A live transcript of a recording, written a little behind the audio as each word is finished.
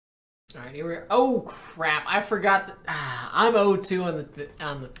All right, here we are. Oh crap! I forgot that. I'm 0-2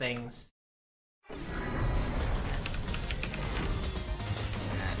 on the things.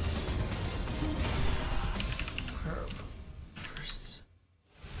 That's first.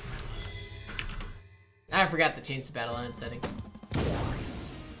 I forgot to change the battle line settings.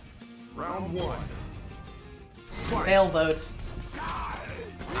 Round 1. Fail votes.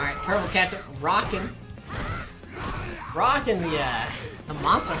 All right, PurplKetchup rocking the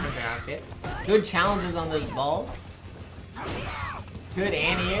monster hunter outfit. Good challenges on those balls. Good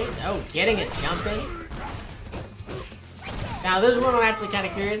anti-airs. Oh, getting a jump in. Now, this is one I'm actually kind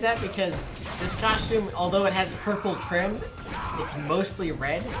of curious at because this costume, although it has purple trim, it's mostly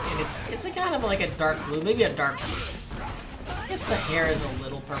red, and it's a kind of like a dark blue, maybe a dark blue. I guess the hair is a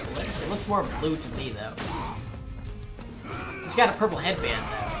little purplish. It looks more blue to me, though. It's got a purple headband,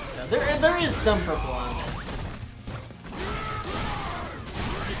 though, so there is some purple on this.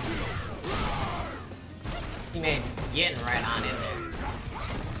 Teammates getting right on in there.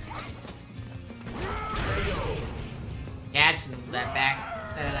 Catching that back,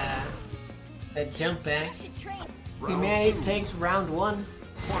 that jump back. Pmanny takes round 1.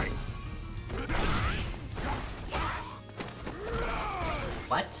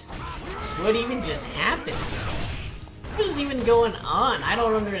 What? What even just happened? What is even going on? I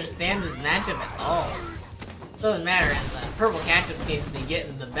don't understand this matchup at all. Doesn't matter, as PurplKetchup seems to be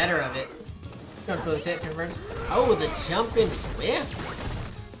getting the better of it. Going for this hit confirmed. Oh, the jump in whiffed.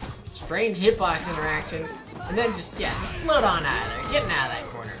 Strange hitbox interactions. And then just float on out of there. Getting out of that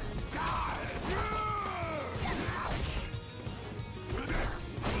corner.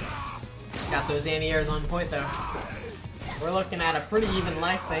 Got those anti-airs on point though. We're looking at a pretty even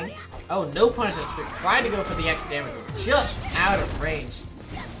life thing. Oh, no punishment streak. Tried to go for the extra damage. Just out of range.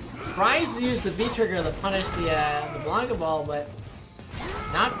 Tries to use the V trigger to punish the Blanka ball, but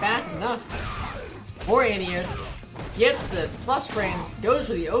not fast enough. 4 anti-airs. Gets the plus frames, goes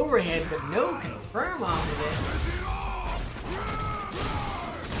for the overhead, but no confirm off of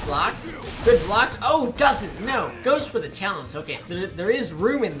it. Blocks. Good blocks. Oh, doesn't. No. Goes for the challenge. Okay, there is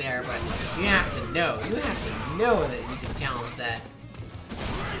room in there, but you have to know. You have to know that you can challenge that.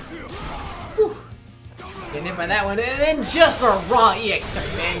 Whew. Getting hit by that one, and then just a raw EX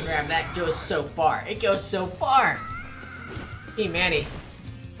man grab. That goes so far. It goes so far. Pmanny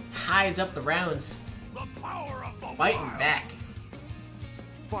ties up the rounds. Fighting back.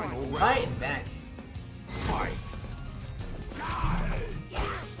 Fighting back. Fight.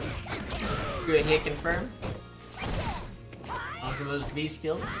 Good hit confirm. Off of those V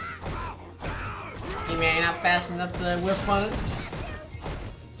skills. Pmanny not fast enough to whiff on it.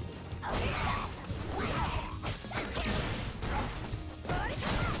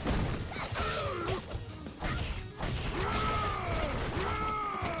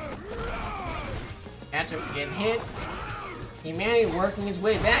 Ketchup getting hit. Pmanny working his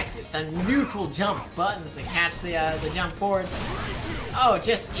way back. The neutral jump buttons to catch the jump forward. Oh,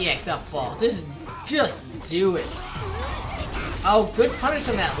 just EX up ball. Just do it. Oh, good punish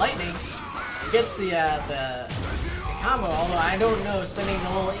on that lightning. Gets the combo. Although I don't know, spending the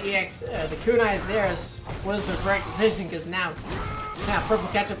little EX, the kunais there was the correct decision because now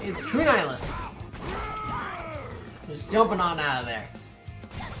PurplKetchup is kunai-less. Just jumping on out of there.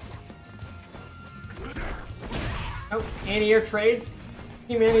 Oh, anti-air trades.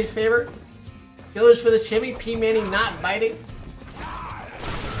 Pmanny's favor. Goes for the shimmy. Pmanny not biting.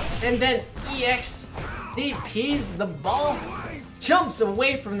 And then EX DPs the ball. Jumps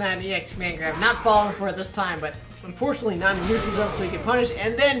away from that EX command grab. Not falling for it this time, but unfortunately not in neutral jump so he can punish.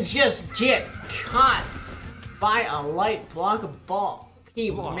 And then just get caught by a light Blanka ball.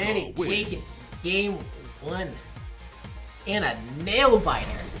 Pmanny taking game 1. And a nail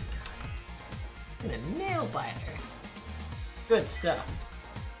biter. And a nail biter. Good stuff.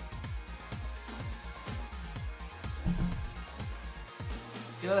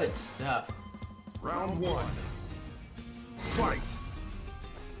 Good stuff. Round 1. Fight.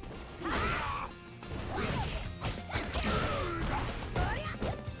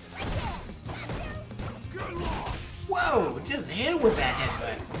 Whoa! Just hit him with that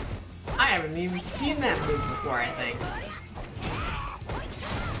headbutt. I haven't even seen that move before, I think.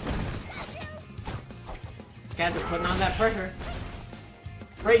 Guys are putting on that pressure.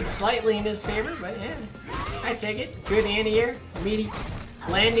 Trade slightly in his favor, but yeah, I take it. Good anti-air, meaty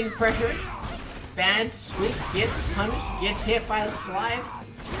landing pressure. Bad sweep, gets punished, gets hit by the slide.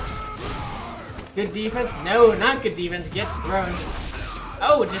 Good defense. No, not good defense. Gets thrown.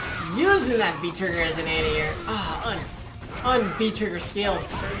 Oh, just using that V-trigger as an anti-air. Ah, V-trigger scale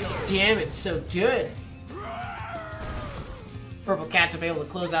damage so good. PurplKetchup able to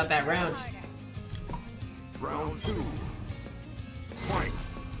close out that round. Round 2. Fight.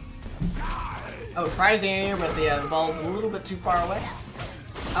 Oh, tries anti-air, but the ball's a little bit too far away.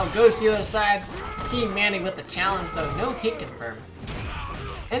 Oh, goes to the other side. Pmanny with the challenge though, no hit confirm.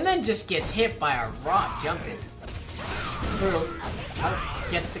 And then just gets hit by a raw jumping. Brutal. Oh,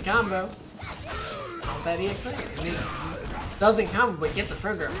 gets the combo. Not that he expected. Doesn't come, but gets a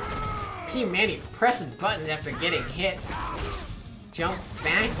further. Pmanny pressing buttons after getting hit. Jump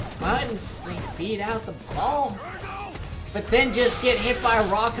back, buttons, they beat out the ball. But then just get hit by a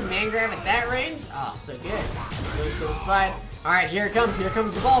raw command grab at that range? Oh, so good. Goes for the slide. Alright, here it comes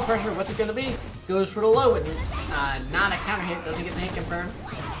the ball pressure. What's it gonna be? Goes for the low, but not a counter hit, doesn't get the hit confirmed.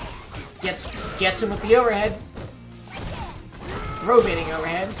 Gets him with the overhead. Throw baiting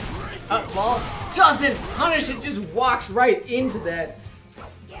overhead. Up ball. Doesn't punish it, just walks right into that.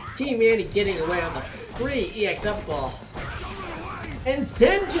 Pmanny getting away on the free EX up ball. And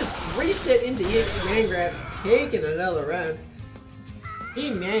then just reset into EX command grab, taking another round.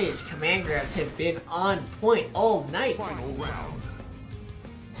 Pmanny's command grabs have been on point all night. Final round.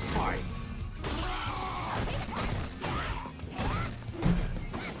 Fight.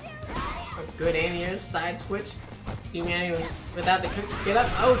 A good anti-air side switch. Pmanny without the quick get up.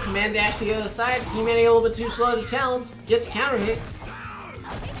 Oh, command dash to the other side. Pmanny a little bit too slow to challenge. Gets counter hit.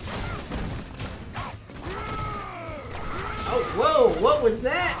 Oh, whoa, what was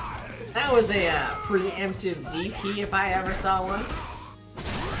that? That was a preemptive DP if I ever saw one.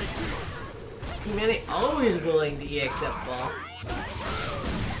 Pmanny always willing to EX that ball.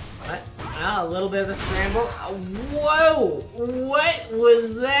 What? Oh, a little bit of a scramble. Whoa! What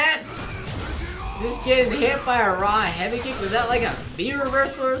was that? Just getting hit by a raw heavy kick. Was that like a V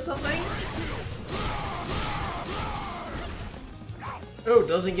reversal or something? Oh,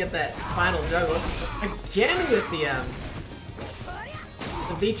 doesn't get that final juggle. Again with the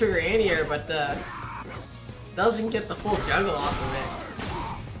V-trigger anti-air, but doesn't get the full juggle off of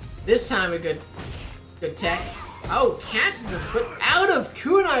it. This time a good tech. Oh, catches him, but out of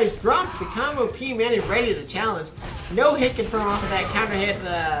kunais, drops the combo. Pmanny ready to challenge. No hit confirm off of that counter hit,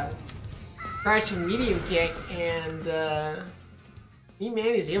 crouching medium kick, and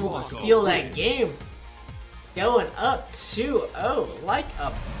Pmanny is able to steal that game. Going up 2-0 like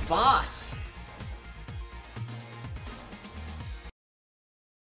a boss.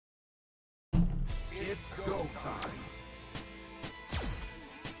 It's go time.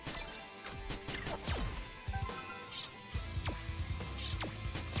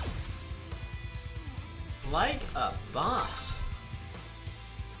 Like a boss.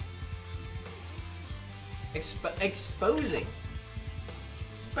 Exposing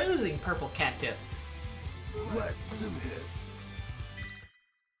PurplKetchup. Let's do this.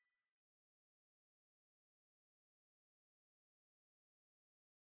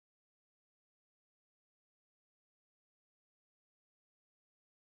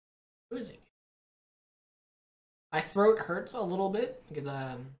 Exposing. My throat hurts a little bit because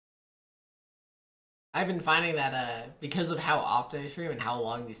I've been finding that because of how often I stream and how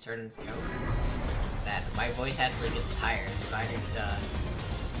long these tournaments go, that my voice actually gets tired. So I need to.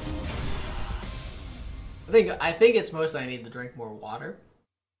 I think it's mostly I need to drink more water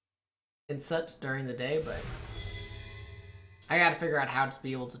and such during the day, but I gotta figure out how to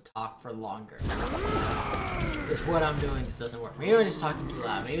be able to talk for longer. Because what I'm doing just doesn't work. Maybe I'm just talking too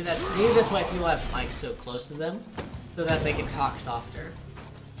loud. Maybe that's why people have mics so close to them, so that they can talk softer.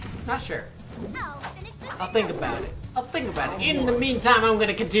 Not sure. I'll think about it. In the meantime, I'm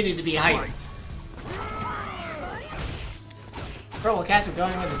gonna continue to be hyped. PurplKetchup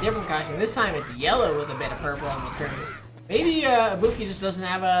going with a different costume. This time it's yellow with a bit of purple on the trim. Maybe Ibuki just doesn't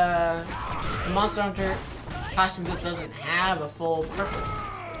have the Monster Hunter costume just doesn't have a full purple.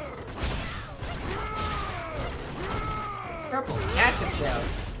 PurplKetchup though,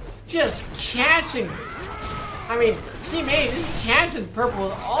 just catching. I mean, Pmanny just catching purple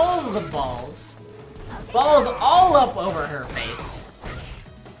with all of the balls. Balls all up over her face.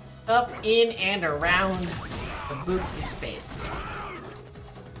 Up, in, and around Ibuki's face.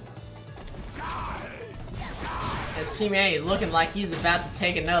 As Pmanny looking like he's about to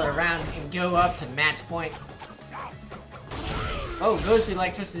take another round and go up to match point. Oh, goes for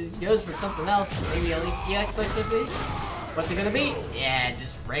electricity, goes for something else. Maybe EX electricity? What's it gonna be? Yeah,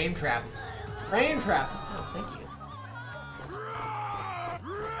 just frame trap. Frame trap. Oh, thank you.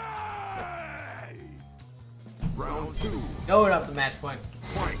 Round 2. Going up the match point.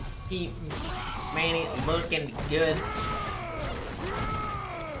 Fight. Pmanny looking good.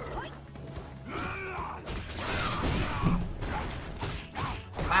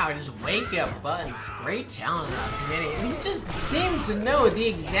 Wow, just wake up buttons. Great challenge on Pmanny. And he just seems to know the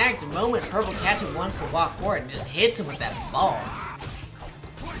exact moment PurplKetchup wants to walk forward and just hits him with that ball.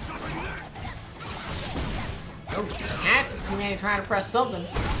 Oh, catches Pmanny trying to press something.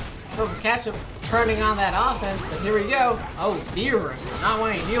 PurplKetchup turning on that offense, but here we go. Oh, the reversal, not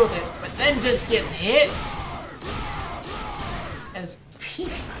wanting to deal with it, but then just gets hit. As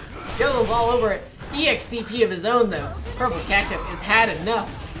goes all over it. EXDP of his own though. PurplKetchup has had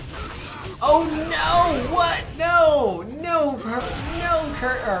enough. Oh no! What? No! No,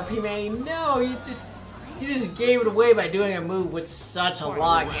 Pmanny, no! You just gave it away by doing a move with such a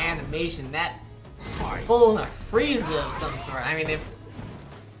long animation. That pulling a Frieza of some sort. I mean, if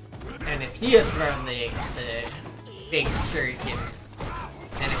he had thrown the big shuriken,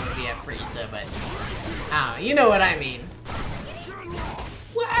 then it would be a Frieza. But I don't know. You know what I mean?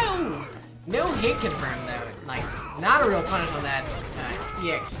 Wow! No hit confirmed though. Like, not a real punish on that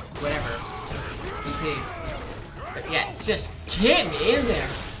EX whatever EP. But yeah, just getting in there,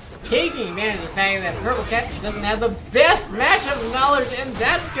 taking advantage of the fact that PurplKetchup doesn't have the best matchup knowledge, and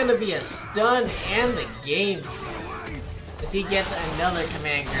that's gonna be a stun and the game. As he gets another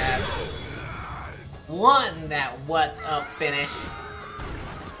command grab. One that what's up finish.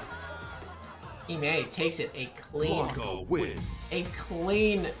 Pmanny takes it a clean Blanka wins. A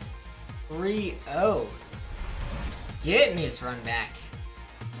clean 3-0. Getting his run back.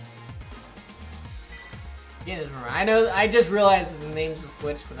 Getting his run. I know, I just realized that the names were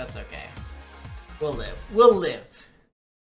switched, but that's okay. We'll live. We'll live.